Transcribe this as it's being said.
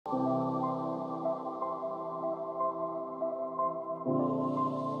This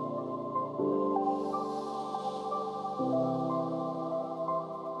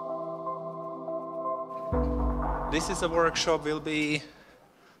is a workshop we'll be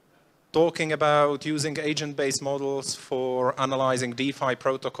talking about using agent-based models for analyzing DeFi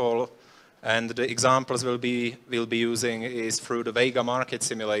protocol, and the examples we'll be using is through the Vega market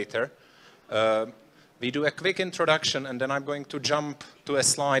simulator. We do a quick introduction, and then I'm going to jump to a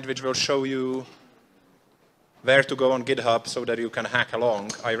slide which will show you where to go on GitHub so that you can hack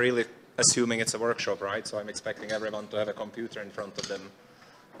along. I really assuming it's a workshop, right? So I'm expecting everyone to have a computer in front of them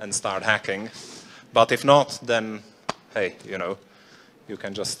and start hacking. But if not, then, hey, you know, you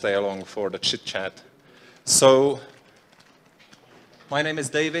can just stay along for the chit-chat. So, my name is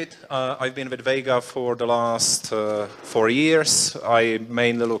David. I've been with Vega for the last 4 years. I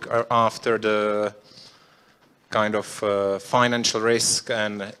mainly look after the kind of financial risk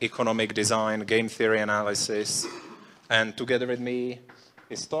and economic design, game theory analysis. And together with me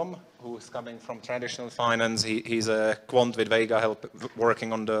is Tom, who is coming from traditional finance. He's a quant with Vega,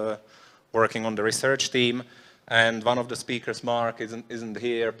 working on the research team, and one of the speakers, Marc, isn't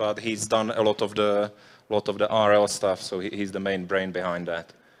here, but he's done a lot of the RL stuff, so he's the main brain behind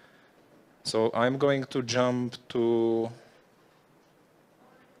that. So I'm going to jump to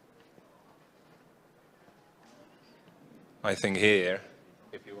I think here,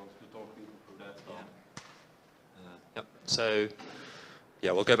 if you want to talk people through that. Yep. So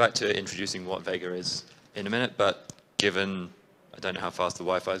yeah, we'll go back to introducing what Vega is in a minute, but given I don't know how fast the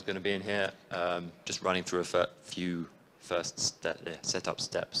Wi-Fi is going to be in here. Just running through a few setup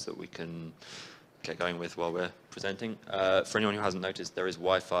steps that we can get going with while we're presenting. For anyone who hasn't noticed, there is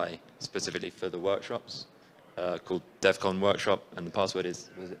Wi-Fi specifically for the workshops called Devcon Workshop, and the password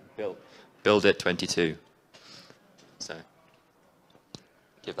is, was it build it 22. So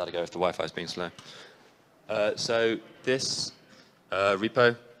give that a go if the Wi-Fi is being slow. So this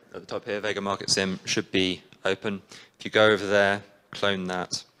repo at the top here, Vega Market Sim, should be open. If you go over there, clone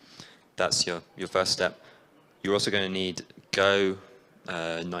that, that's your first step. You're also going to need Go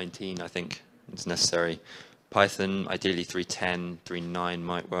 19, I think it's necessary. Python, ideally 3.10, 3.9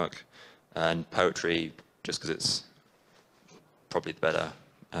 might work. And Poetry, just because it's probably the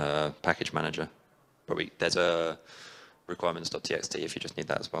better package manager. There's a requirements.txt if you just need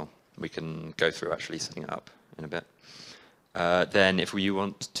that as well. We can go through actually setting it up in a bit. Then if you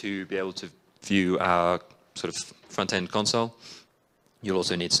want to be able to view our sort of front-end console, you'll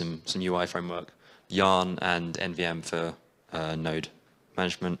also need some UI framework, Yarn and NVM for node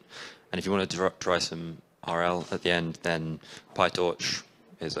management. And if you want to try some RL at the end, then PyTorch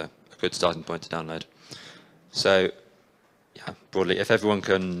is a good starting point to download. So yeah, broadly, if everyone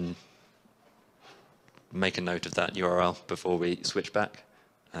can make a note of that URL before we switch back,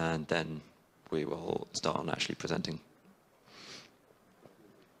 and then we will start on actually presenting.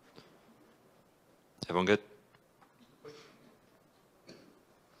 Everyone good?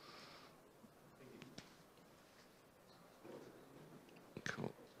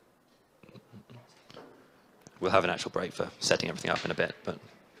 Cool. We'll have an actual break for setting everything up in a bit, but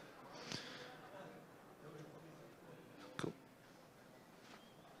cool.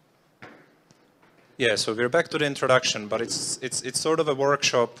 Yeah, so we're back to the introduction, but it's sort of a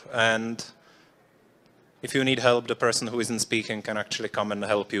workshop, and if you need help, the person who isn't speaking can actually come and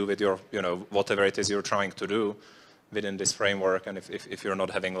help you with your, whatever it is you're trying to do within this framework. And if you're not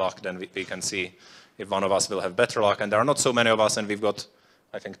having luck, then we can see if one of us will have better luck. And there are not so many of us, and we've got,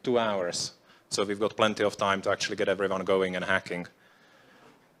 I think, 2 hours. So we've got plenty of time to actually get everyone going and hacking.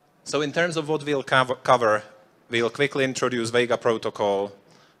 So in terms of what we'll cover, we'll quickly introduce Vega protocol.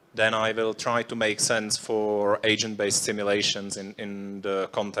 Then I will try to make sense for agent-based simulations in the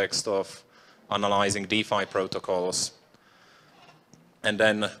context of analyzing DeFi protocols. And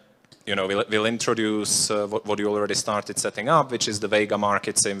then, we'll introduce what you already started setting up, which is the Vega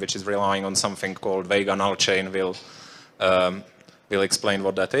market sim, which is relying on something called Vega null chain. We'll explain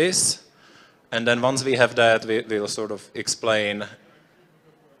what that is. And then once we have that, we'll sort of explain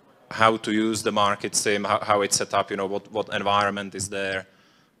how to use the market sim, how it's set up, what environment is there,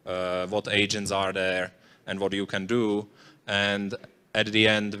 what agents are there, and what you can do. And at the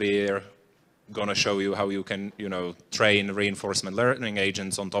end, we're going to show you how you can, train reinforcement learning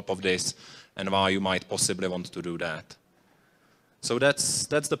agents on top of this, and why you might possibly want to do that. So that's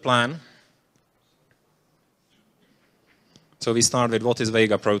the plan. So we start with what is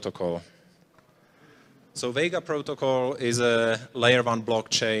Vega protocol. So Vega protocol is a layer 1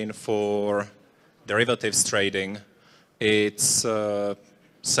 blockchain for derivatives trading. It's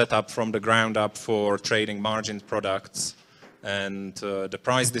set up from the ground up for trading margin products. And the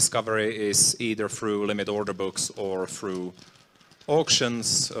price discovery is either through limit order books or through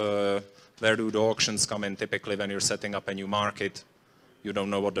Auctions, where do the auctions come in? Typically when you're setting up a new market, you don't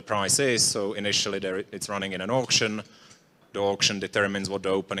know what the price is, so initially it's running in an auction. The auction determines what the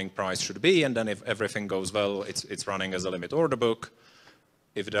opening price should be, and then if everything goes well, it's running as a limit order book.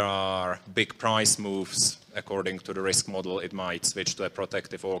 If there are big price moves, according to the risk model, it might switch to a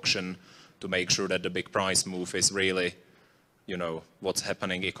protective auction to make sure that the big price move is really, you know, what's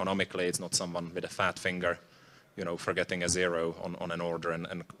happening economically. It's not someone with a fat finger, you know, forgetting a zero on an order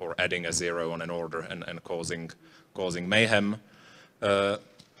or adding a zero on an order and causing mayhem.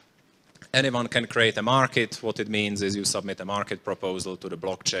 Anyone can create a market. What it means is you submit a market proposal to the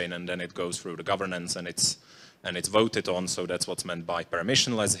blockchain, and then it goes through the governance, and it's voted on. So that's what's meant by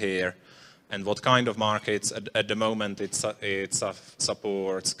permissionless here. And what kind of markets? At the moment, it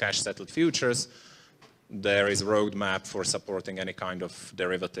supports cash-settled futures. There is a roadmap for supporting any kind of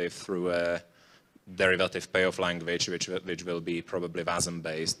derivative through a derivative payoff language, which will be probably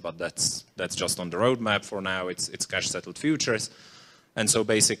WASM-based, but that's just on the roadmap for now. It's cash-settled futures. And so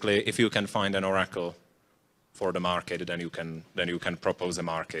basically, if you can find an oracle for the market, then you can propose a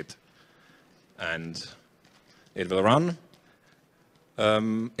market, and it will run.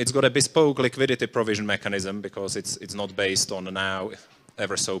 It's got a bespoke liquidity provision mechanism because it's not based on now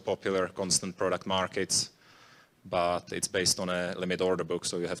ever so popular constant product markets, but it's based on a limit order book.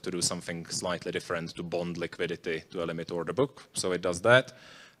 So you have to do something slightly different to bond liquidity to a limit order book. So it does that.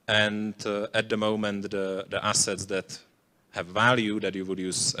 And at the moment, the assets that have value that you would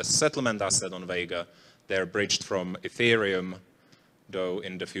use as settlement asset on Vega, they're bridged from Ethereum, though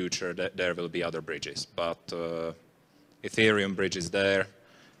in the future there will be other bridges. But Ethereum bridge is there.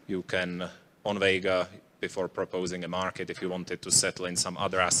 You can, on Vega, before proposing a market, if you wanted to settle in some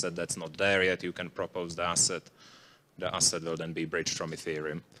other asset that's not there yet, you can propose the asset. The asset will then be bridged from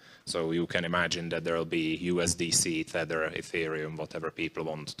Ethereum. So you can imagine that there will be USDC, Tether, Ethereum, whatever people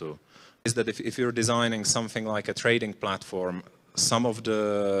want to. Is that if you're designing something like a trading platform, some of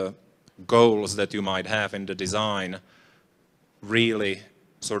the goals that you might have in the design really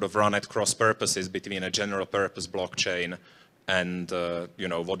sort of run at cross purposes between a general purpose blockchain and you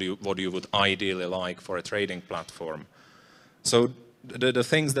know, what you would ideally like for a trading platform. So the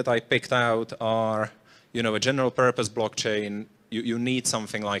things that I picked out are, you know, a general purpose blockchain, you need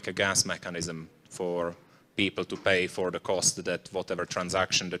something like a gas mechanism for people to pay for the cost that whatever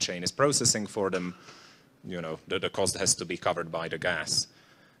transaction the chain is processing for them, you know, the cost has to be covered by the gas.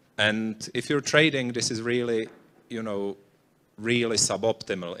 And if you're trading, this is really, you know, really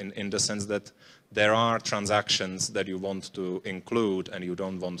suboptimal in the sense that there are transactions that you want to include and you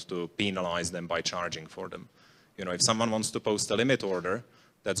don't want to penalize them by charging for them. You know, if someone wants to post a limit order,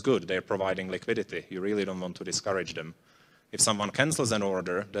 that's good. They're providing liquidity. You really don't want to discourage them. If someone cancels an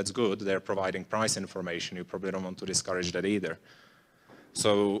order, that's good. They're providing price information. You probably don't want to discourage that either.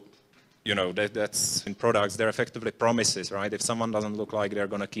 So, you know, that's in products, they're effectively promises, right? If someone doesn't look like they're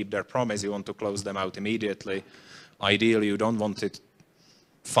going to keep their promise, you want to close them out immediately. Ideally, you don't want it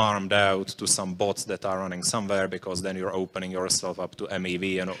farmed out to some bots that are running somewhere, because then you're opening yourself up to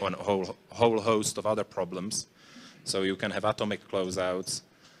MEV and a whole host of other problems. So you can have atomic closeouts.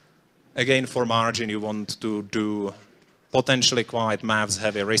 Again, for margin, you want to do potentially quite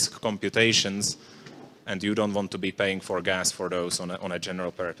maths-heavy risk computations, and you don't want to be paying for gas for those on a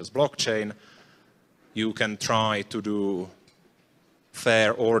general-purpose blockchain. You can try to do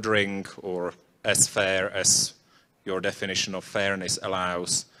fair ordering, or as fair as your definition of fairness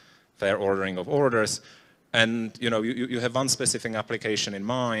allows, fair ordering of orders. And you know, you have one specific application in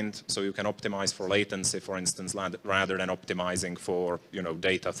mind, so you can optimize for latency, for instance, rather than optimizing for, you know,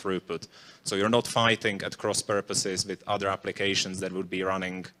 data throughput. So you're not fighting at cross purposes with other applications that would be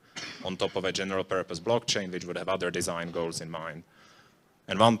running on top of a general purpose blockchain, which would have other design goals in mind.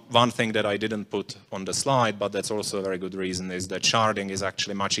 And one thing that I didn't put on the slide, but that's also a very good reason, is that sharding is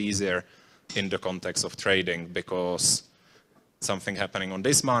actually much easier in the context of trading, because something happening on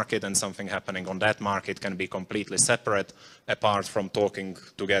this market and something happening on that market can be completely separate, apart from talking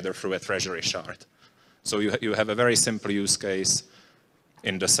together through a treasury shard. So you have a very simple use case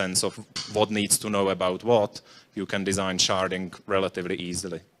in the sense of what needs to know about what. You can design sharding relatively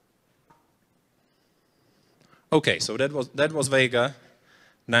easily. Okay, so that was Vega.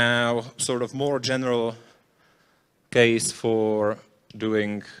 Now, sort of more general case for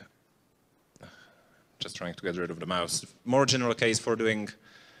doing, just trying to get rid of the mouse, more general case for doing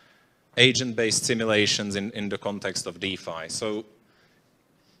agent-based simulations in the context of DeFi. So,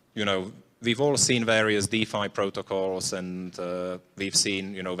 you know, we've all seen various DeFi protocols, and we've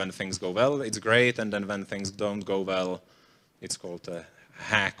seen, you know, when things go well, it's great, and then when things don't go well, it's called a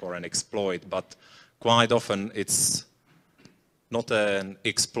hack or an exploit. But quite often it's not an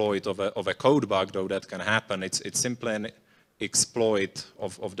exploit of a code bug, though that can happen. It's simply an exploit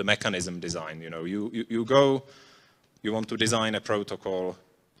of the mechanism design. You know, you go, you want to design a protocol,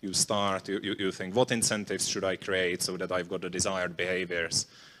 you start, you think, what incentives should I create so that I've got the desired behaviors?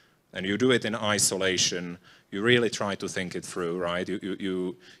 And you do it in isolation. You really try to think it through, right?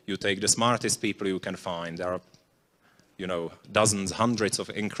 You take the smartest people you can find. There are, you know, dozens, hundreds of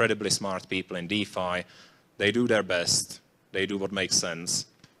incredibly smart people in DeFi. They do their best. They do what makes sense.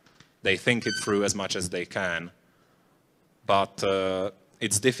 They think it through as much as they can. But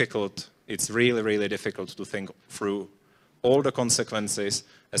it's difficult. It's really, really difficult to think through all the consequences,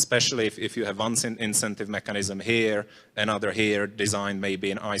 especially if you have one incentive mechanism here, another here, designed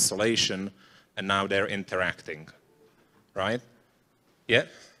maybe in isolation, and now they're interacting, right? Yeah?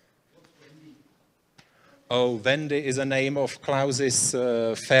 Oh, Wendy is a name of Klaus's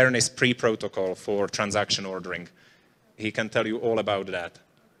fairness pre-protocol for transaction ordering. He can tell you all about that.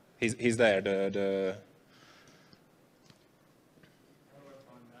 He's there, the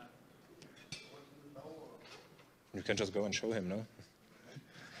You can just go and show him, no?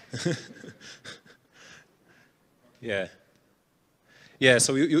 Yeah. Yeah,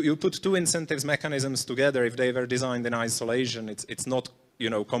 so you put two incentives mechanisms together. If they were designed in isolation, it's not, you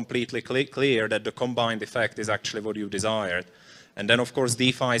know, completely clear that the combined effect is actually what you desired. And then, of course,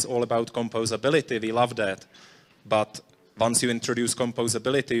 DeFi is all about composability. We love that. But once you introduce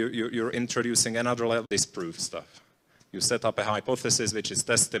composability, you're introducing another level of disprove stuff. You set up a hypothesis which is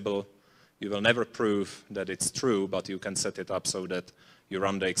testable. You will never prove that it's true, but you can set it up so that you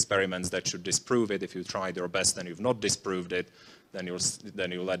run the experiments that should disprove it. If you tried your best and you've not disproved it, then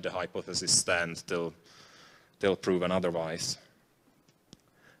you'll let the hypothesis stand till proven otherwise.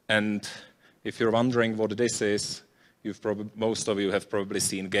 And if you're wondering what this is, most of you have probably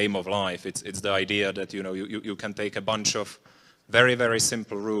seen Game of Life. It's the idea that, you know, you can take a bunch of very, very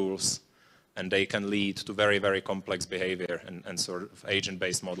simple rules and they can lead to very, very complex behavior. And sort of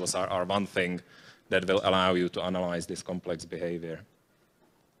agent-based models are one thing that will allow you to analyze this complex behavior.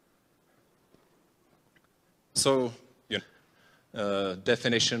 So, you know,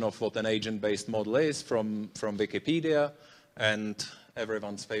 definition of what an agent-based model is from Wikipedia, and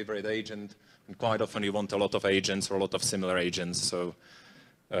everyone's favorite agent. And quite often you want a lot of agents or a lot of similar agents. So,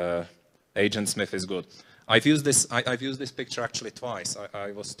 Agent Smith is good. I've used this picture actually twice.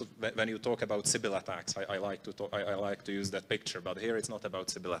 When you talk about Sybil attacks, I like to use that picture. But here it's not about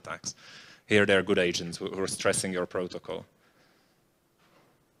Sybil attacks. Here they're good agents who are stressing your protocol.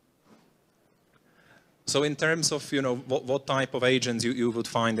 So in terms of, you know, what type of agents you would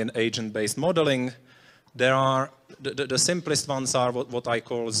find in agent-based modeling, there are the simplest ones are what I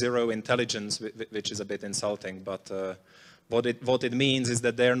call zero intelligence, which is a bit insulting, but what it means is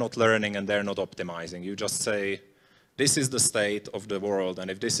that they're not learning and they're not optimizing. You just say, this is the state of the world, and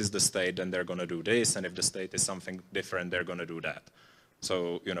if this is the state, then they're going to do this, and if the state is something different, they're going to do that.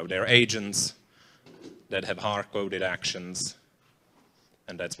 So, you know, they're agents that have hard-coded actions,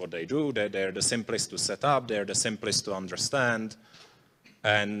 and that's what they do. They're the simplest to set up, they're the simplest to understand,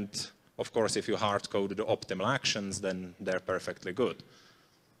 and of course, if you hard-code the optimal actions, then they're perfectly good.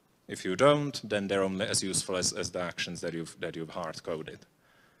 If you don't, then they're only as useful as the actions that you've hard-coded.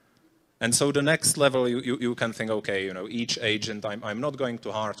 And so the next level, you can think, okay, you know, each agent, I'm not going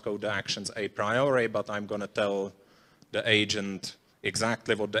to hard-code the actions a priori, but I'm going to tell the agent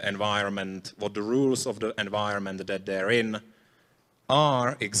exactly what the environment, what the rules of the environment that they're in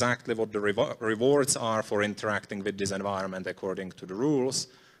are, exactly what the rewards are for interacting with this environment according to the rules,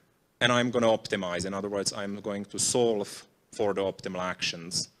 and I'm going to optimize. In other words, I'm going to solve for the optimal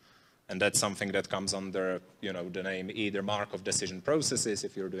actions. And that's something that comes under, you know, the name either Markov decision processes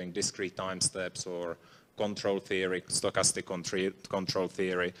if you're doing discrete time steps, or control theory, stochastic control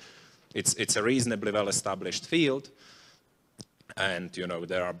theory. It's a reasonably well-established field. And, you know,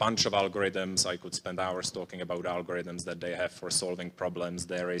 there are a bunch of algorithms. I could spend hours talking about algorithms that they have for solving problems.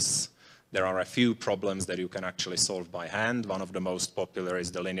 There are a few problems that you can actually solve by hand. One of the most popular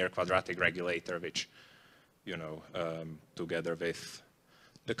is the linear quadratic regulator, which, you know, together with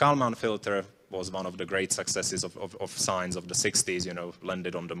the Kalman filter was one of the great successes of science of the 60s, you know,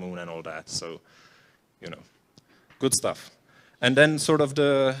 landed on the moon and all that. So, you know, good stuff. And then sort of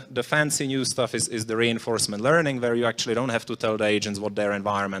the fancy new stuff is the reinforcement learning, where you actually don't have to tell the agents what their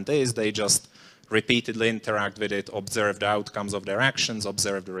environment is. They just repeatedly interact with it, observe the outcomes of their actions,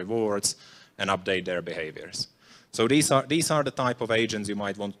 observe the rewards, and update their behaviors. So these are the type of agents you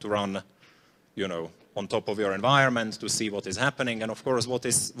might want to run, you know, on top of your environment to see what is happening. And of course, what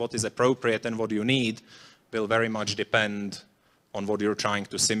is appropriate and what you need will very much depend on what you're trying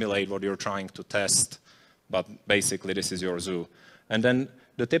to simulate, what you're trying to test. but basically this is your zoo. And then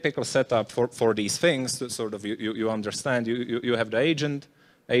the typical setup for these things, to sort of you understand, you have the agent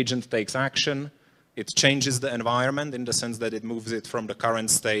takes action, it changes the environment in the sense that it moves it from the current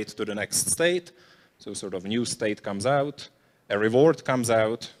state to the next state. So sort of new state comes out, a reward comes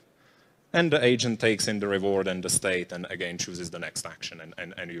out, and the agent takes in the reward and the state and again chooses the next action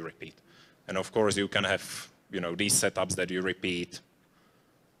and you repeat. And of course you can have these setups that you repeat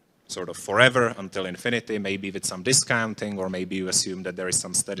sort of forever until infinity, maybe with some discounting, or maybe you assume that there is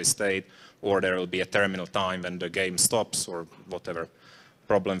some steady state, or there will be a terminal time when the game stops, or whatever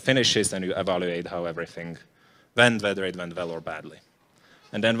problem finishes, and you evaluate how everything went, whether it went well or badly.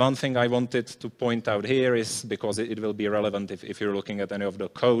 And then one thing I wanted to point out here is, because it will be relevant if you're looking at any of the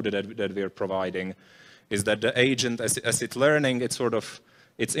code that we're providing, is that the agent, as it's learning, it's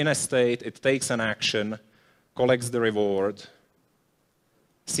in a state, it takes an action, collects the reward,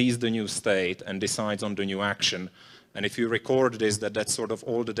 sees the new state, and decides on the new action. And if you record this, that's sort of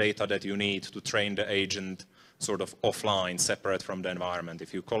all the data that you need to train the agent sort of offline, separate from the environment.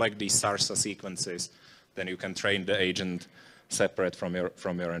 If you collect these SARSA sequences, then you can train the agent separate from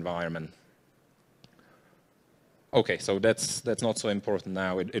your environment. Okay, so that's not so important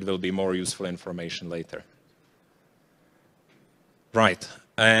now. It will be more useful information later. Right,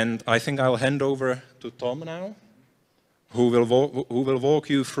 and I think I'll hand over to Tom now, who will walk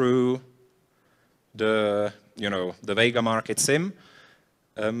you through the Vega Market Sim.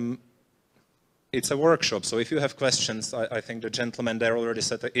 It's a workshop, so if you have questions, I think the gentleman there already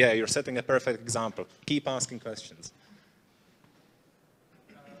said, yeah, you're setting a perfect example. Keep asking questions.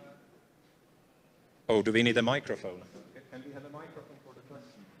 Oh, do we need a microphone? Can we have a microphone for the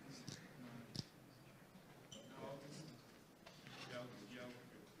question?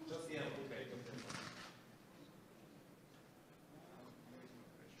 Just yell, okay.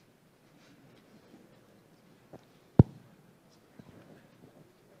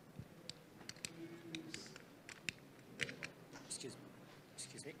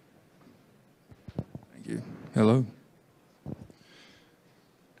 Excuse me. Thank you. Hello.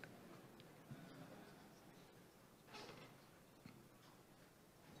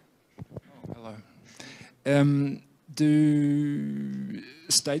 Do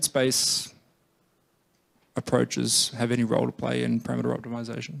state space approaches have any role to play in parameter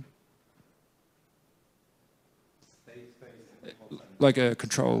optimization? Like a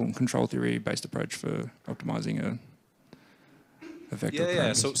control theory based approach for optimizing a vector.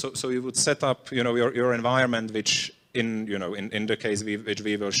 Yeah. So you would set up your environment, which in the case which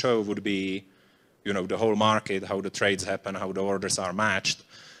we will show would be the whole market, how the trades happen, how the orders are matched.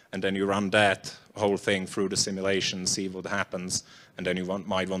 And then you run that whole thing through the simulation, see what happens, and then you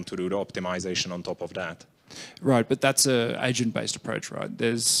might want to do the optimization on top of that. Right, but that's an agent-based approach, right?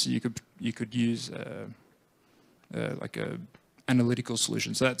 You could use like a analytical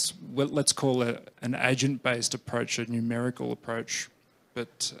solution. So that's let's call it an agent-based approach, a numerical approach,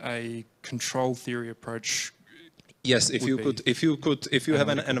 but a control theory approach. Yes, if you have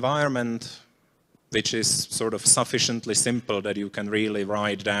an environment which is sort of sufficiently simple that you can really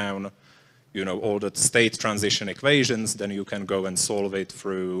write down, all the state transition equations, then you can go and solve it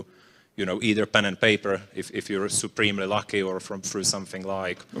through, either pen and paper, if you're supremely lucky, or through something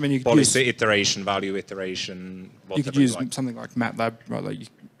like policy iteration, value iteration, whatever. You could use something like MATLAB, right?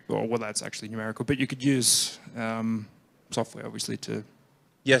 Well, that's actually numerical, but you could use software, obviously, to...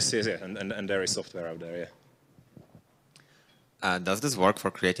 Yes, and there is software out there, yeah. Does this work for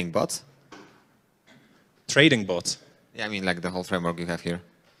creating bots? Trading bots? Yeah, I mean, like the whole framework you have here.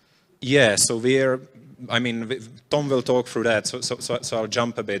 Yeah, so Tom will talk through that, so I'll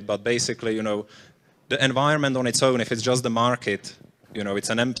jump a bit, but basically, the environment on its own, if it's just the market, it's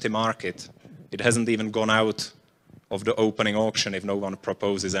an empty market. It hasn't even gone out of the opening auction if no one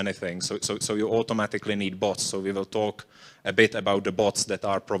proposes anything. So you automatically need bots. So we will talk a bit about the bots that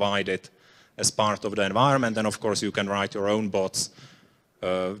are provided as part of the environment, and of course you can write your own bots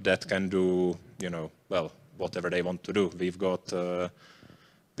that can do, well, whatever they want to do.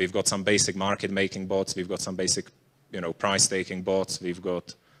 We've got some basic market making bots. We've got some basic, price taking bots. We've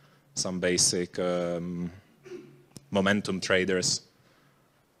got some basic momentum traders.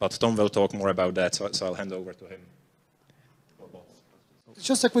 But Tom will talk more about that, so I'll hand over to him.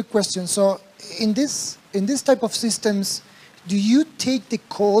 Just a quick question. So in this type of systems, do you take the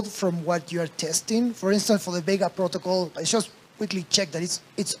code from what you are testing? For instance, for the Vega protocol, I just quickly check that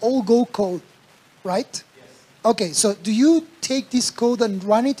it's all Go code, right? Okay, so do you take this code and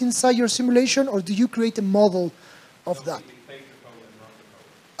run it inside your simulation, or do you create a model of that?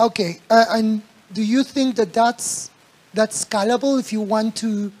 Okay, and do you think that that's scalable if you want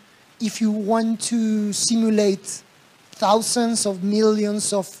to if you want to simulate thousands of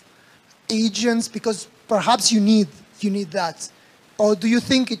millions of agents, because perhaps you need that? Or do you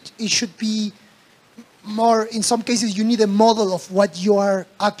think it should be more, in some cases, you need a model of what you are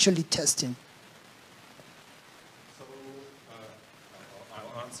actually testing? So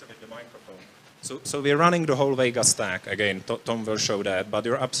I'll answer with the microphone. So we're running the whole Vega stack. Again, Tom will show that. But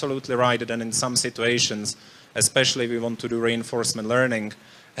you're absolutely right that in some situations, especially if we want to do reinforcement learning,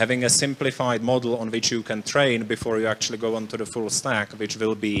 having a simplified model on which you can train before you actually go onto the full stack, which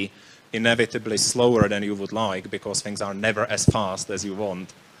will be inevitably slower than you would like because things are never as fast as you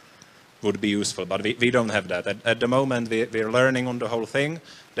want, would be useful. But we don't have that. At the moment, we're learning on the whole thing.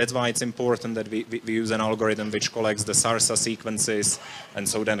 That's why it's important that we use an algorithm which collects the SARSA sequences and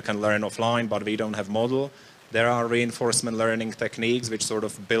so then can learn offline, but we don't have model. There are reinforcement learning techniques which sort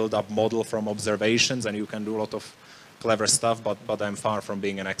of build up model from observations, and you can do a lot of clever stuff, but I'm far from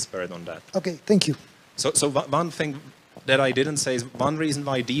being an expert on that. Okay, thank you. So one thing that I didn't say is one reason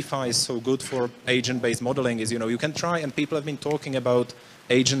why DeFi is so good for agent-based modeling is, you can try, and people have been talking about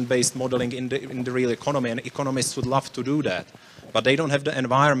agent-based modeling in the real economy, and economists would love to do that, but they don't have the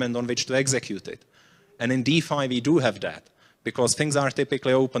environment on which to execute it. And in DeFi, we do have that, because things are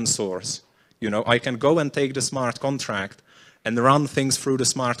typically open source. I can go and take the smart contract and run things through the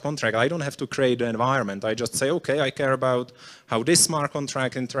smart contract. I don't have to create the environment. I just say, okay, I care about how this smart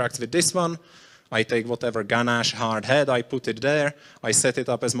contract interacts with this one. I take whatever ganache hard head, I put it there, I set it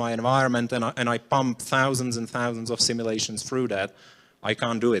up as my environment, and I pump thousands and thousands of simulations through that. I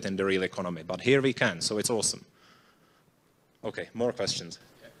can't do it in the real economy, but here we can, so it's awesome. Okay, more questions.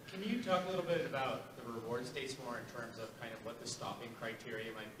 Yeah. Can you talk a little bit about the reward states more in terms of kind of what the stopping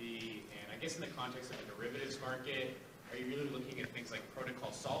criteria might be? And I guess in the context of a derivatives market, are you really looking at things like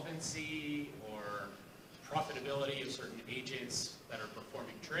protocol solvency or profitability of certain agents that are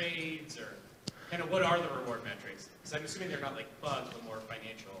performing trades, or kind of what are the reward metrics? Because I'm assuming they're not like bugs, but more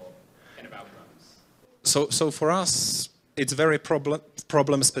financial kind of outcomes. So for us, it's very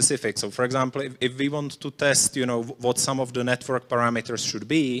problem specific. So for example, if we want to test, what some of the network parameters should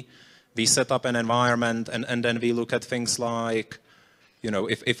be, we set up an environment and then we look at things like,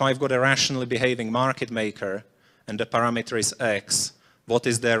 if I've got a rationally behaving market maker and the parameter is X, what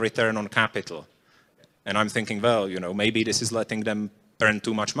is their return on capital? And I'm thinking, well, maybe this is letting them earn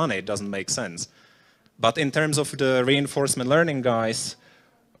too much money. It doesn't make sense. But in terms of the reinforcement learning guys,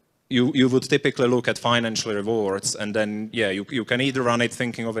 you would typically look at financial rewards, and then, yeah, you can either run it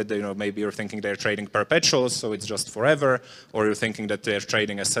thinking of it, maybe you're thinking they're trading perpetuals, so it's just forever, or you're thinking that they're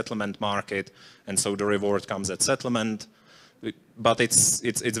trading a settlement market, and so the reward comes at settlement. But it's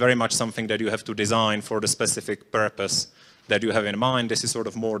very much something that you have to design for the specific purpose that you have in mind. This is sort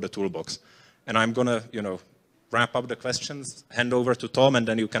of more the toolbox. And I'm gonna, wrap up the questions, hand over to Tom, and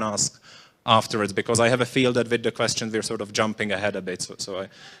then you can ask afterwards, because I have a feel that with the questions we're sort of jumping ahead a bit, so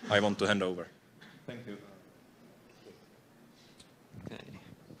I want to hand over. Thank you.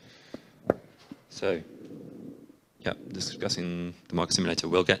 Okay. So, yeah, discussing the market simulator.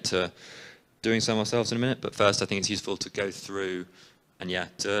 We'll get to doing some ourselves in a minute, but first I think it's useful to go through and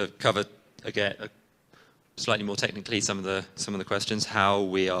to cover again slightly more technically some of the questions, how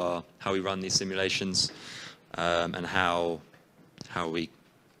we run these simulations, and how we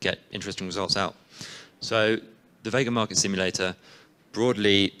get interesting results out. So the Vega market simulator,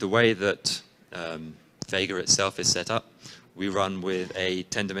 broadly, the way that Vega itself is set up, we run with a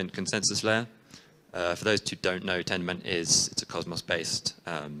Tendermint consensus layer. For those who don't know, Tendermint it's a Cosmos-based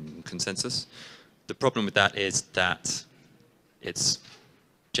consensus. The problem with that is that it's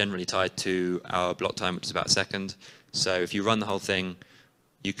generally tied to our block time, which is about a second. So if you run the whole thing,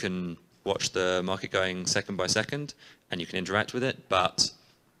 you can watch the market going second by second, and you can interact with it, but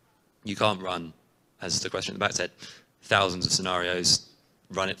you can't run, as the question at the back said, thousands of scenarios,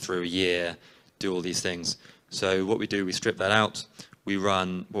 run it through a year, do all these things. So what we do, we strip that out. We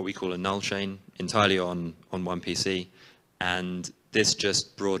run what we call a null chain entirely on one PC, and this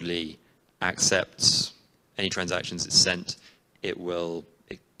just broadly accepts any transactions it's sent. It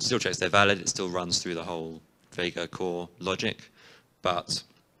still checks they're valid. It still runs through the whole Vega core logic, but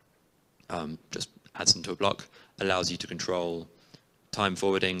just adds them to a block, allows you to control time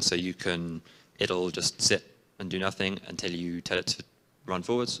forwarding, so it'll just sit and do nothing until you tell it to run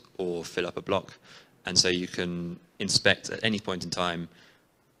forwards or fill up a block. And so you can inspect at any point in time,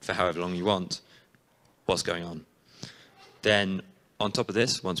 for however long you want, what's going on. Then on top of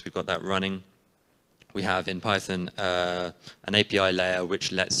this, once we've got that running, we have in Python an API layer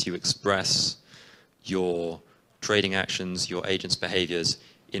which lets you express your trading actions, your agents' behaviors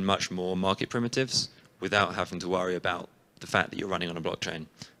in much more market primitives without having to worry about the fact that you're running on a blockchain.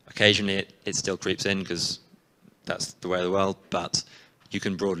 Occasionally it still creeps in because that's the way of the world, but you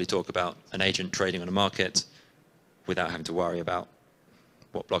can broadly talk about an agent trading on a market without having to worry about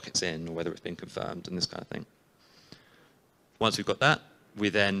what block it's in or whether it's been confirmed and this kind of thing. Once we've got that, we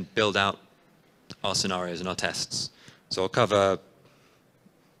then build out our scenarios and our tests. So I'll cover,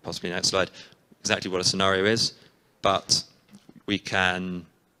 possibly next slide, exactly what a scenario is, but we can,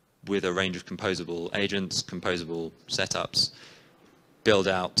 with a range of composable agents, composable setups, build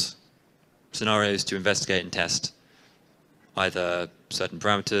out scenarios to investigate and test either certain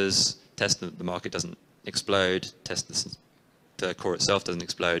parameters, test that the market doesn't explode, test the core itself doesn't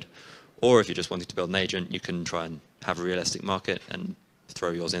explode, or if you're just wanting to build an agent, you can try and have a realistic market and throw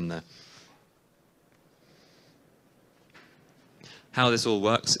yours in there. How this all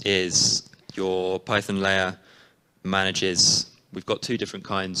works is your Python layer manages, we've got two different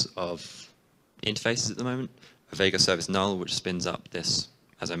kinds of interfaces at the moment. A Vega service null, which spins up this,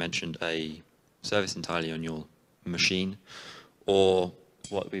 as I mentioned, a service entirely on your machine, or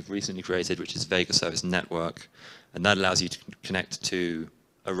what we've recently created, which is Vega service network, and that allows you to connect to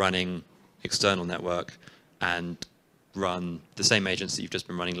a running external network and run the same agents that you've just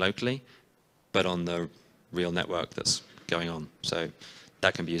been running locally, but on the real network that's going on. So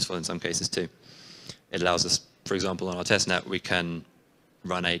that can be useful in some cases too. It allows us, for example, on our testnet, we can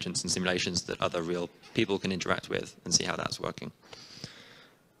run agents and simulations that other real people can interact with and see how that's working.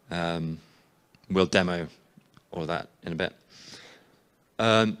 We'll demo all of that in a bit.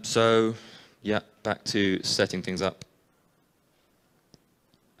 So yeah, back to setting things up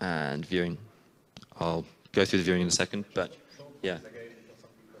and viewing. I'll go through the viewing in a second, but yeah.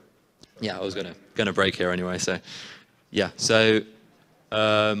 Yeah, I was gonna break here anyway, so yeah. So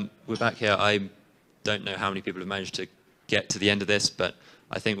we're back here. I don't know how many people have managed to get to the end of this, but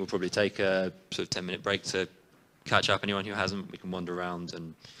I think we'll probably take a sort of 10-minute break to catch up. Anyone who hasn't, we can wander around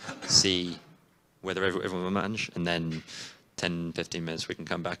and see whether everyone will manage, and then 10, 15 minutes we can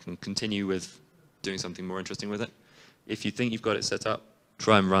come back and continue with doing something more interesting with it. If you think you've got it set up,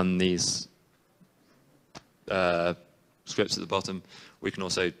 try and run these scripts at the bottom. We can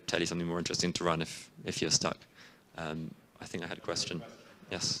also tell you something more interesting to run if you're stuck. I think I had a question.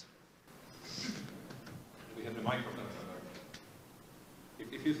 Yes? We have the microphone.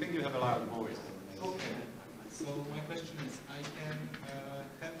 If you think you have a loud voice. Okay. So my question is, I can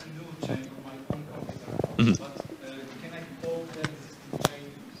have a new chain on my own computer, but can I call the existing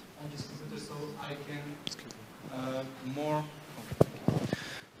chain on this computer so I can more?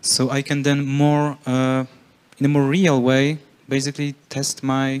 So I can then more, in a more real way, basically test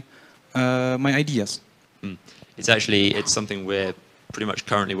my my ideas. It's something we're pretty much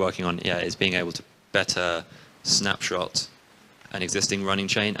currently working on. Yeah, is being able to better snapshot an existing running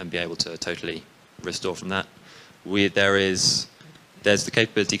chain and be able to totally restore from that. There's the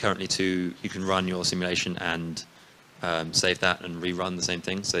capability currently to, you can run your simulation and save that and rerun the same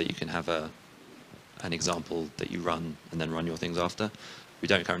thing, so that you can have an example that you run and then run your things after. We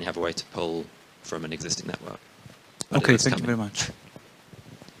don't currently have a way to pull from an existing network. Okay, thank you very much.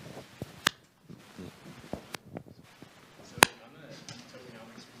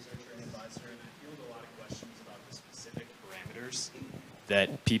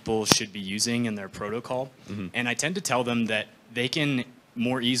 That people should be using in their protocol. And I tend to tell them that they can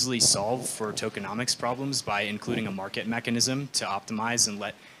more easily solve for tokenomics problems by including a market mechanism to optimize and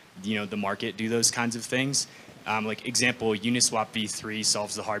let the market do those kinds of things. Like example, Uniswap v3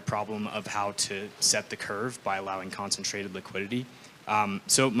 solves the hard problem of how to set the curve by allowing concentrated liquidity.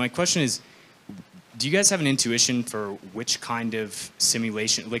 So my question is, do you guys have an intuition for which kind of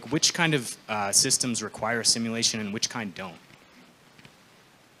simulation, like which kind of systems require simulation and which kind don't?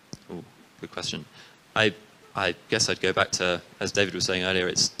 Oh, good question. I guess I'd go back to, as David was saying earlier,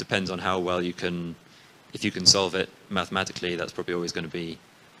 it depends on how well you can, if you can solve it mathematically, that's probably always going to be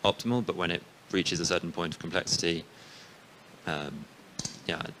optimal, but when it reaches a certain point of complexity, yeah,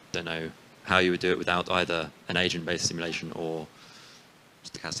 I don't know how you would do it without either an agent-based simulation or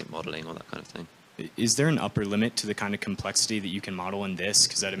stochastic modeling or that kind of thing. Is there an upper limit to the kind of complexity that you can model in this?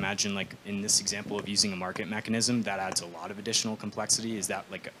 Because I'd imagine, like in this example of using a market mechanism, that adds a lot of additional complexity. Is that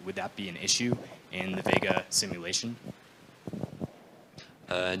would that be an issue in the Vega simulation?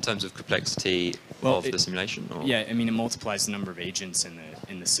 In terms of complexity of the simulation? Or? Yeah, I mean it multiplies the number of agents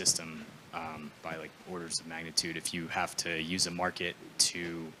in the system by like orders of magnitude if you have to use a market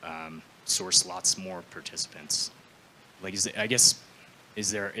to source lots more participants. Like, is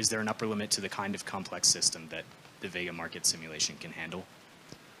there an upper limit to the kind of complex system that the Vega market simulation can handle?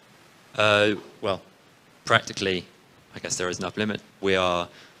 Well, practically, I guess there is an upper limit. We are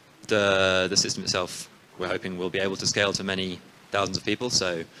the system itself. We're hoping we'll be able to scale to many thousands of people,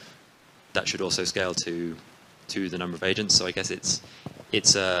 so that should also scale to the number of agents. So I guess it's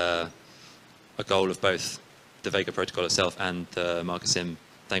a goal of both the Vega protocol itself and the market sim.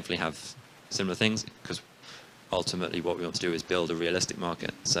 Thankfully, have similar things, because ultimately what we want to do is build a realistic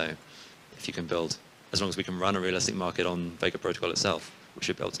market. So if you can build, as long as we can run a realistic market on Vega protocol itself, we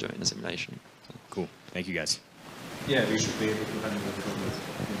should be able to do it in a simulation. So. Cool. Thank you, guys. Yeah, we should be able to handle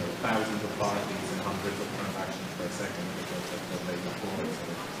thousands of parties and hundreds of transactions per second, because that's what they report.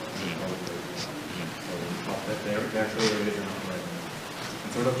 So there clearly is enough right now.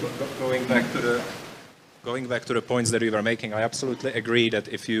 And sort of going back to the points that we were making, I absolutely agree that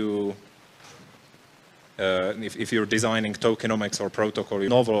if you're designing tokenomics or protocol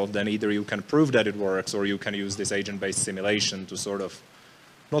novel, then either you can prove that it works, or you can use this agent-based simulation to sort of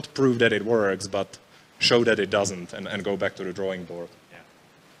not prove that it works, but show that it doesn't, and go back to the drawing board. Yeah.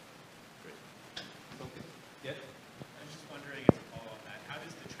 Great. Okay. Yeah. I was just wondering, as a follow on that, how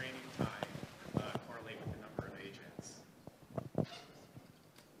does the training time correlate with the number of agents?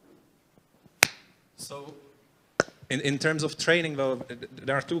 So, in terms of training, though,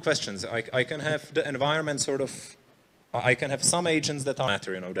 there are two questions. I can have the environment sort of, I can have some agents that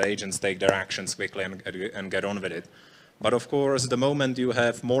matter, the agents take their actions quickly and get on with it. But of course, the moment you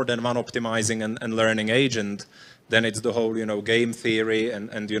have more than one optimizing and learning agent, then it's the whole, game theory, and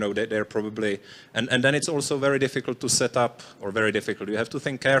they're probably, and then it's also very difficult to set up, or very difficult. You have to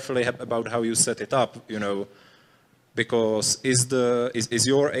think carefully about how you set it up, because is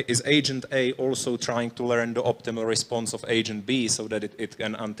agent A also trying to learn the optimal response of agent B so that it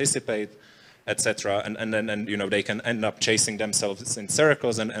can anticipate, etc. And then they can end up chasing themselves in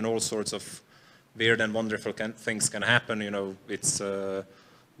circles, and all sorts of weird and wonderful things can happen. It's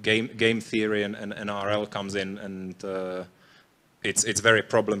game theory and RL comes in, and it's very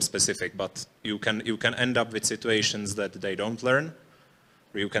problem specific. But you can end up with situations that they don't learn,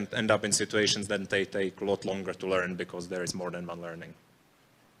 or you can end up in situations that they take a lot longer to learn because there is more than one learning.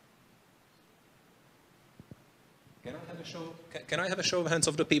 Can I have a show of hands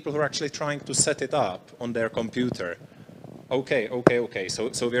of the people who are actually trying to set it up on their computer? Okay.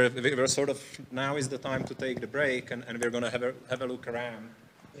 So we're sort of, now is the time to take the break, and we're going to have a look around.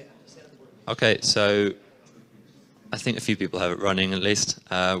 Okay, so I think a few people have it running at least.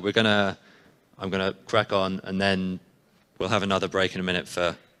 I'm gonna crack on, and then we'll have another break in a minute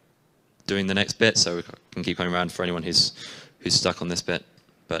for doing the next bit, so we can keep coming around for anyone who's stuck on this bit.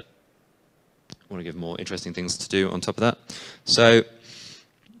 But I want to give more interesting things to do on top of that. So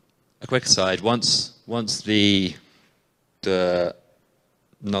a quick aside: once the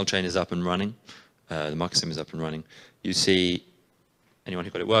null chain is up and running, the market sim is up and running, you see, anyone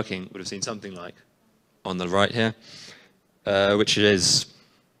who got it working would have seen something like on the right here, which it's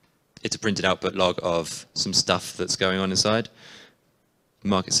a printed output log of some stuff that's going on inside.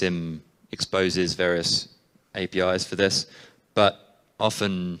 Market sim exposes various APIs for this, but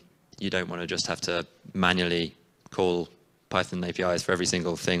often you don't want to just have to manually call Python APIs for every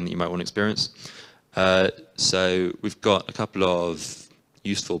single thing that you might want to experience. So we've got a couple of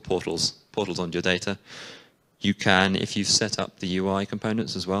useful portals on your data. You can, if you've set up the UI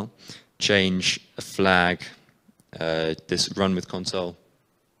components as well, change a flag, this run with console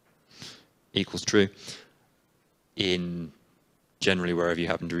equals true, in generally wherever you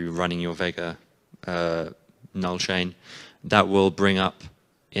happen to be running your Vega null chain. That will bring up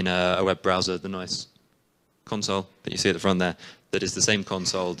in a web browser the nice console that you see at the front there, that is the same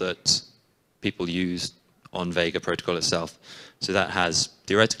console that people use on Vega protocol itself. So that has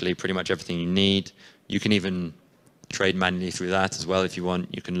theoretically pretty much everything you need. You can even trade manually through that as well if you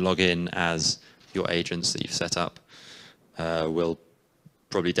want. You can log in as your agents that you've set up. We'll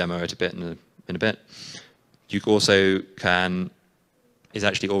probably demo it a bit in a bit. You also can, it's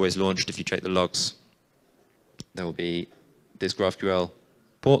actually always launched if you check the logs. There will be this GraphQL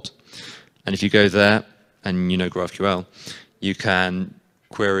port. And if you go there and you know GraphQL, you can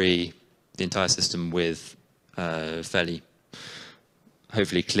query the entire system with fairly,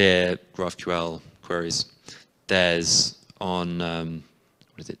 hopefully clear GraphQL queries. There's on,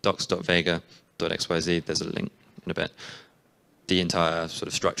 what is it, docs.vega.xyz, there's a link in a bit. The entire sort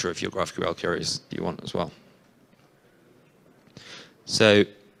of structure of your GraphQL queries that you want as well. So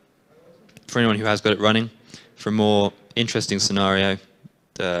for anyone who has got it running, for a more interesting scenario,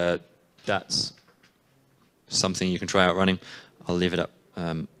 that's something you can try out running. I'll leave it up.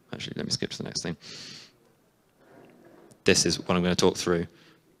 Actually, let me skip to the next thing. This is what I'm going to talk through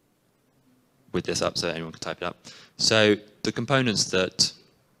with this up so anyone can type it up. So the components that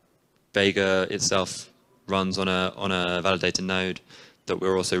Vega itself runs on a validator node that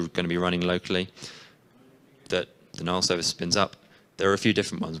we're also going to be running locally, that the null service spins up, there are a few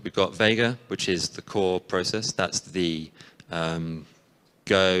different ones. We've got Vega, which is the core process. That's the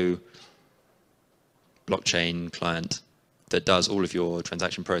Go blockchain client that does all of your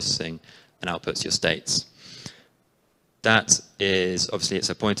transaction processing and outputs your states. That is, obviously,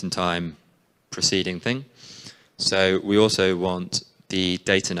 it's a point-in-time proceeding thing. So we also want the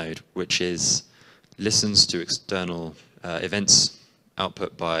data node, which listens to external events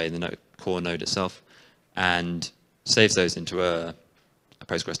output by the core node itself and saves those into a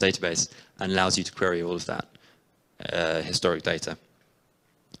Postgres database and allows you to query all of that historic data.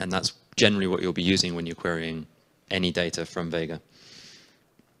 And that's generally what you'll be using when you're querying any data from Vega.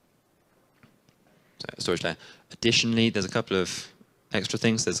 So storage layer. Additionally, there's a couple of extra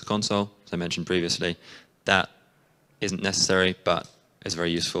things. There's a console, as I mentioned previously. That isn't necessary, but is a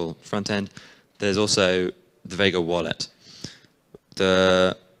very useful front end. There's also the Vega wallet.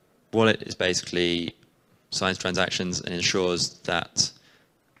 The wallet is basically signs transactions and ensures that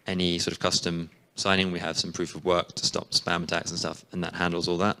any sort of custom signing, we have some proof of work to stop spam attacks and stuff, and that handles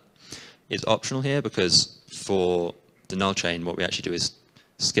all that. It's optional here because for the null chain, what we actually do is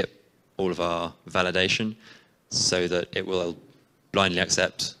skip all of our validation so that it will blindly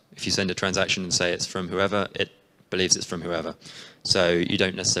accept. If you send a transaction and say it's from whoever, it believes it's from whoever. So you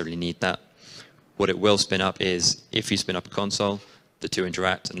don't necessarily need that. What it will spin up is, if you spin up a console, the two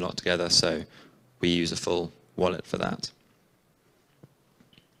interact and lock together, so we use a full wallet for that.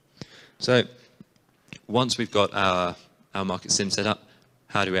 So once we've got our market sim set up,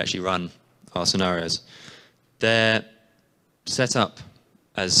 how do we actually run our scenarios? They're set up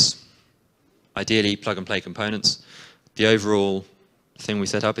as ideally plug-and-play components. The overall thing we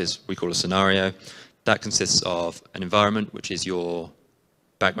set up is we call a scenario. That consists of an environment, which is your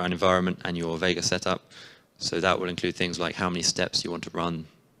background environment and your Vega setup. So that will include things like how many steps you want to run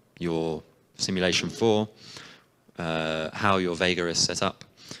your simulation for, how your Vega is set up,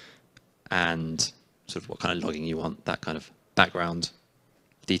 and sort of what kind of logging you want, that kind of background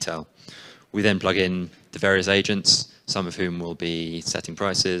detail. We then plug in the various agents, some of whom will be setting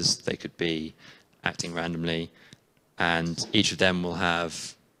prices, they could be acting randomly, and each of them will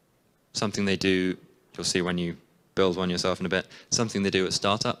have something they do. You'll see when you build one yourself in a bit, something they do at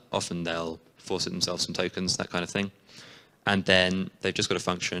startup. Often they'll force it themselves some tokens, that kind of thing. And then they've just got a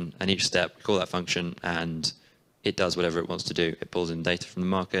function, and each step, we call that function, and it does whatever it wants to do. It pulls in data from the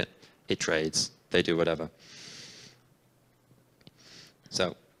market, it trades, they do whatever.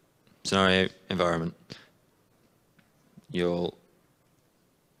 So, scenario, environment. You'll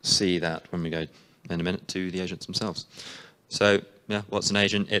see that when we go in a minute to the agents themselves. So, yeah, what's an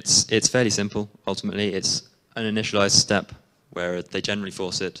agent? It's fairly simple, ultimately. It's an initialized step where they generally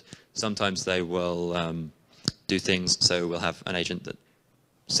force it. Sometimes they will do things, so we'll have an agent that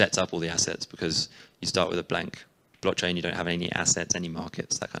sets up all the assets because you start with a blank blockchain, you don't have any assets, any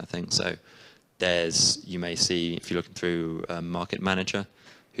markets, that kind of thing. So you may see, if you're looking through a market manager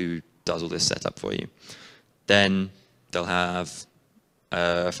who does all this setup for you. Then they'll have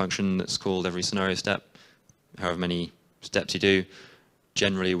a function that's called every scenario step, however many steps you do.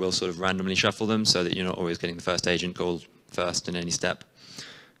 Generally, we'll sort of randomly shuffle them so that you're not always getting the first agent called first in any step.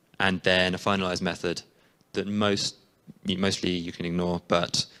 And then a finalized method that mostly you can ignore,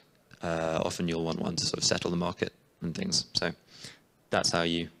 but often you'll want one to sort of settle the market and things. So that's how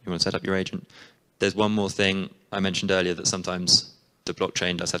you want to set up your agent. There's one more thing I mentioned earlier, that sometimes the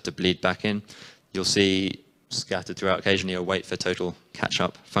blockchain does have to bleed back in. You'll see scattered throughout occasionally a wait for total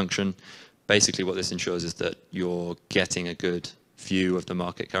catch-up function. Basically what this ensures is that you're getting a good view of the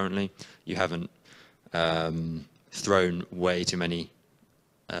market currently. You haven't thrown way too many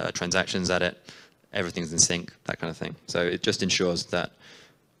transactions at it. Everything's in sync, that kind of thing. So it just ensures that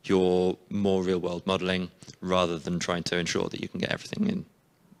you're more real-world modeling rather than trying to ensure that you can get everything in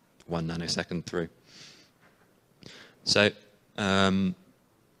 1 nanosecond through. So I'm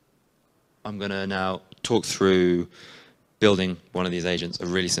going to now talk through building one of these agents, a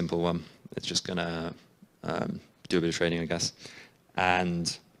really simple one. It's just going to do a bit of trading, I guess.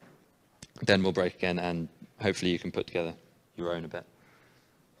 And then we'll break again, and hopefully you can put together your own a bit.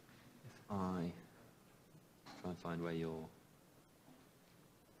 If I try and find where your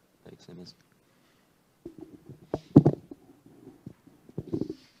sim is.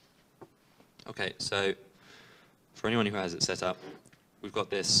 Okay, so for anyone who has it set up, we've got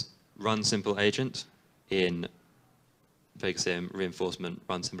this run simple agent in VegaSim reinforcement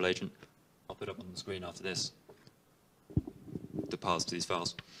run simple agent. I'll put up on the screen after this the paths to these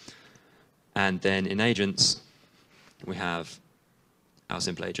files. And then in agents, we have our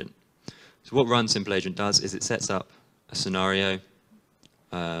simple agent. So what run simple agent does is it sets up a scenario.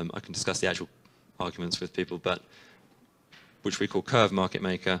 I can discuss the actual arguments with people, but which we call Curve Market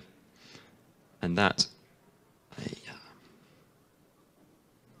Maker, and that,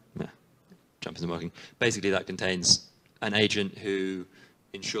 jump into marking. Basically, that contains an agent who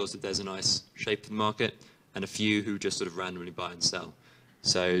ensures that there's a nice shape of the market, and a few who just sort of randomly buy and sell.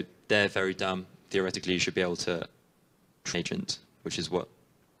 So they're very dumb. Theoretically, you should be able to agent, which is what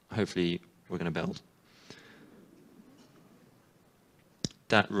hopefully we're going to build.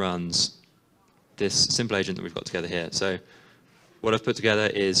 That runs this simple agent that we've got together here. So what I've put together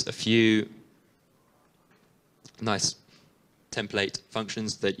is a few nice template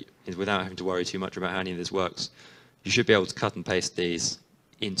functions that, without having to worry too much about how any of this works, you should be able to cut and paste these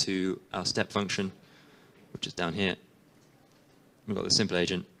into our step function, which is down here. We've got the simple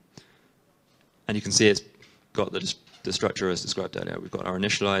agent. And you can see it's got the structure as described earlier. We've got our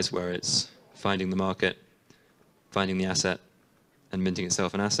initialize, where it's finding the market, finding the asset, and minting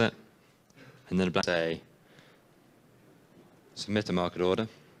itself an asset. And then a say, submit a market order.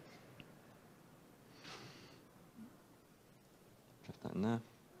 Put that in there.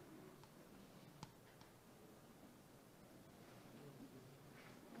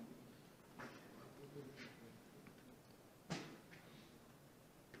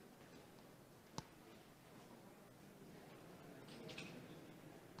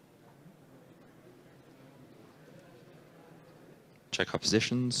 Check our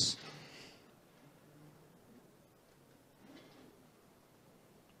positions.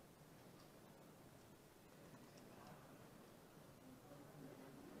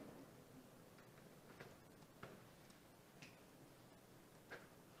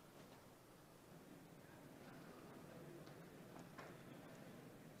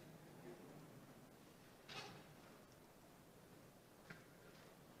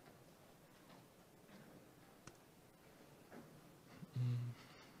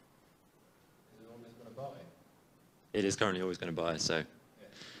 It is currently always going to buy, so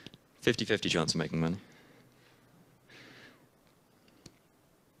 50-50 chance of making money.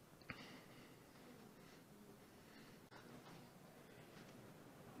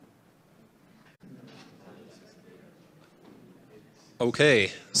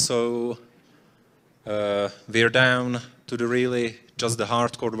 Okay, so we're down to the really just the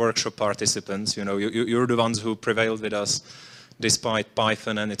hardcore workshop participants. You know, you're the ones who prevailed with us despite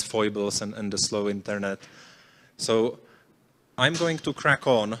Python and its foibles and the slow internet. So I'm going to crack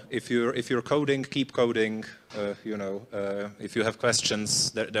on. If you're coding, keep coding. You know, if you have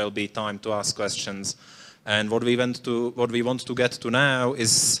questions, there'll be time to ask questions. And what we want to get to now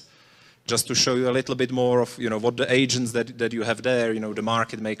is just to show you a little bit more of, you know, what the agents that you have there, you know, the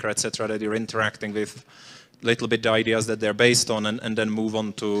market maker, etc., that you're interacting with, little bit the ideas that they're based on, and then move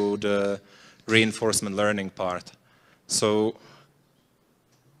on to the reinforcement learning part. So,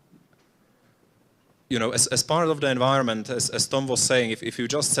 you know, as part of the environment, as Tom was saying, if you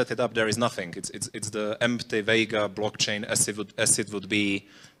just set it up, there is nothing. It's the empty Vega blockchain as it would be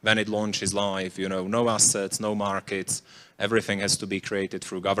when it launches live. You know, no assets, no markets. Everything has to be created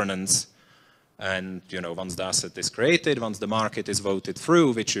through governance. And, you know, once the asset is created, once the market is voted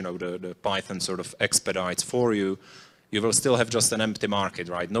through, which, you know, the Python sort of expedites for you, you will still have just an empty market,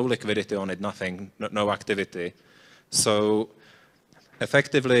 right? No liquidity on it, nothing, no activity. So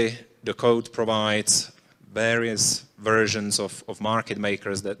effectively, the code provides various versions of market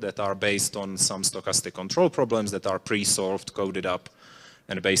makers that are based on some stochastic control problems that are pre-solved, coded up,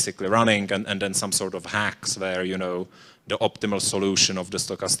 and basically running, and then some sort of hacks where, you know, the optimal solution of the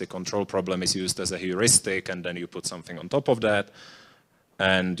stochastic control problem is used as a heuristic, and then you put something on top of that.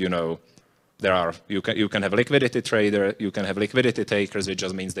 And, you know, you can have a liquidity trader, you can have liquidity takers, which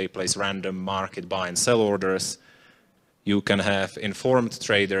just means they place random market buy and sell orders. You can have informed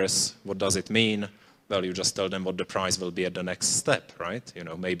traders. What does it mean? Well, you just tell them what the price will be at the next step, right? You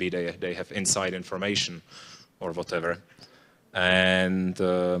know, maybe they have inside information or whatever. And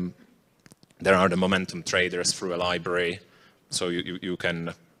there are the momentum traders through a library. So you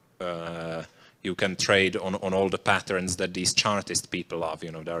can trade on all the patterns that these chartist people love.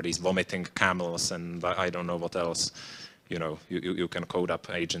 You know, there are these vomiting camels and I don't know what else. You know, you can code up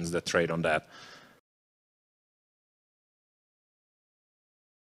agents that trade on that.